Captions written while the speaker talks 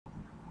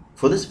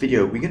For this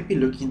video, we're going to be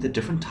looking at the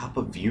different type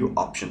of view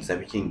options that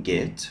we can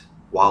get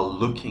while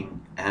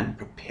looking and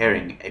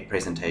preparing a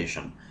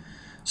presentation.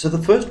 So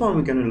the first one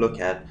we're going to look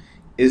at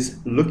is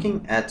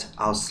looking at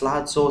our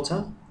slide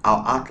sorter,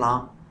 our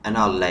outline, and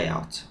our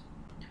layout.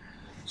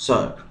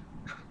 So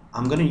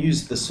I'm going to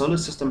use the Solar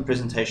System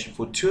presentation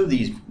for two of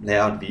these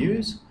layout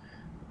views,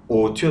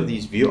 or two of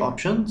these view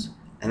options,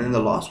 and then the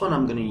last one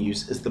I'm going to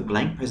use is the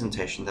blank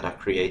presentation that I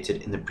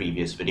created in the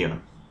previous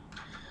video.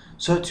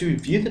 So to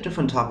view the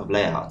different type of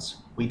layouts,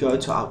 we go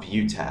to our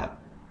View tab.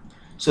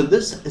 So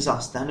this is our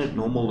standard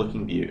normal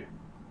looking view.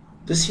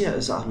 This here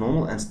is our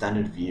normal and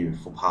standard view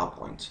for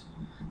PowerPoint.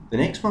 The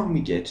next one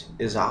we get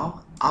is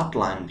our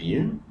outline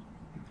view.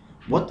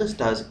 What this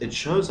does, it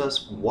shows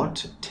us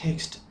what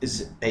text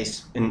is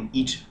based in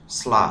each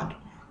slide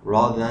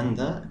rather than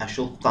the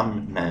actual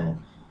thumbnail.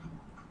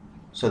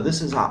 So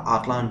this is our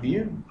outline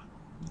view.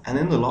 And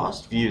then the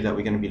last view that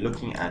we're going to be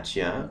looking at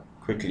here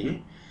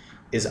quickly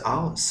is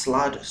our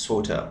slide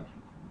sorter.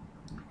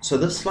 So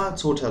this slide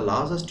sorter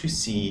allows us to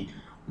see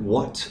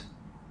what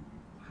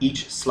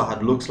each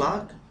slide looks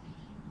like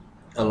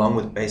along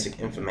with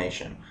basic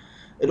information.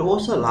 It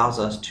also allows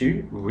us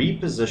to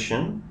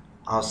reposition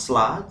our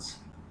slides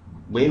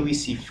where we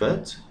see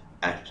fit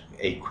at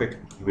a quick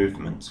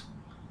movement.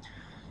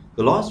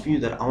 The last view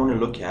that I want to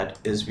look at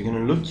is we're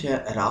going to look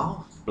here at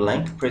our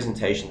blank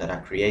presentation that I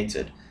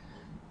created.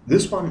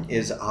 This one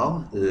is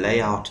our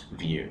layout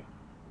view.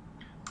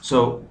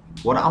 So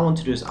what I want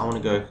to do is I want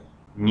to go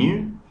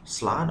new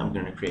slide. I'm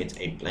going to create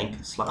a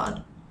blank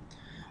slide.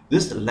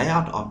 This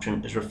layout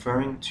option is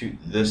referring to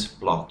this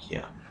block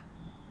here.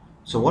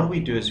 So what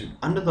we do is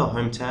under the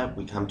home tab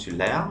we come to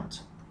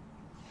layout,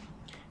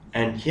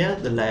 and here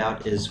the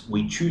layout is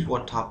we choose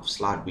what type of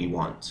slide we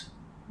want.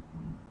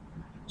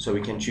 So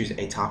we can choose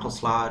a title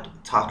slide,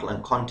 title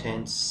and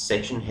contents,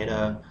 section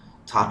header,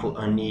 title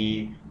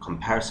only,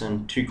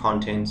 comparison, to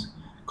contents,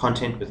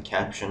 content with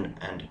caption,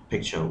 and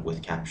picture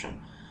with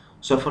caption.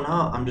 So for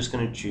now, I'm just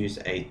going to choose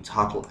a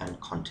title and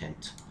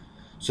content.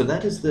 So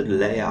that is the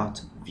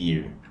layout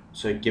view.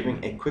 So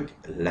giving a quick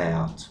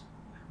layout.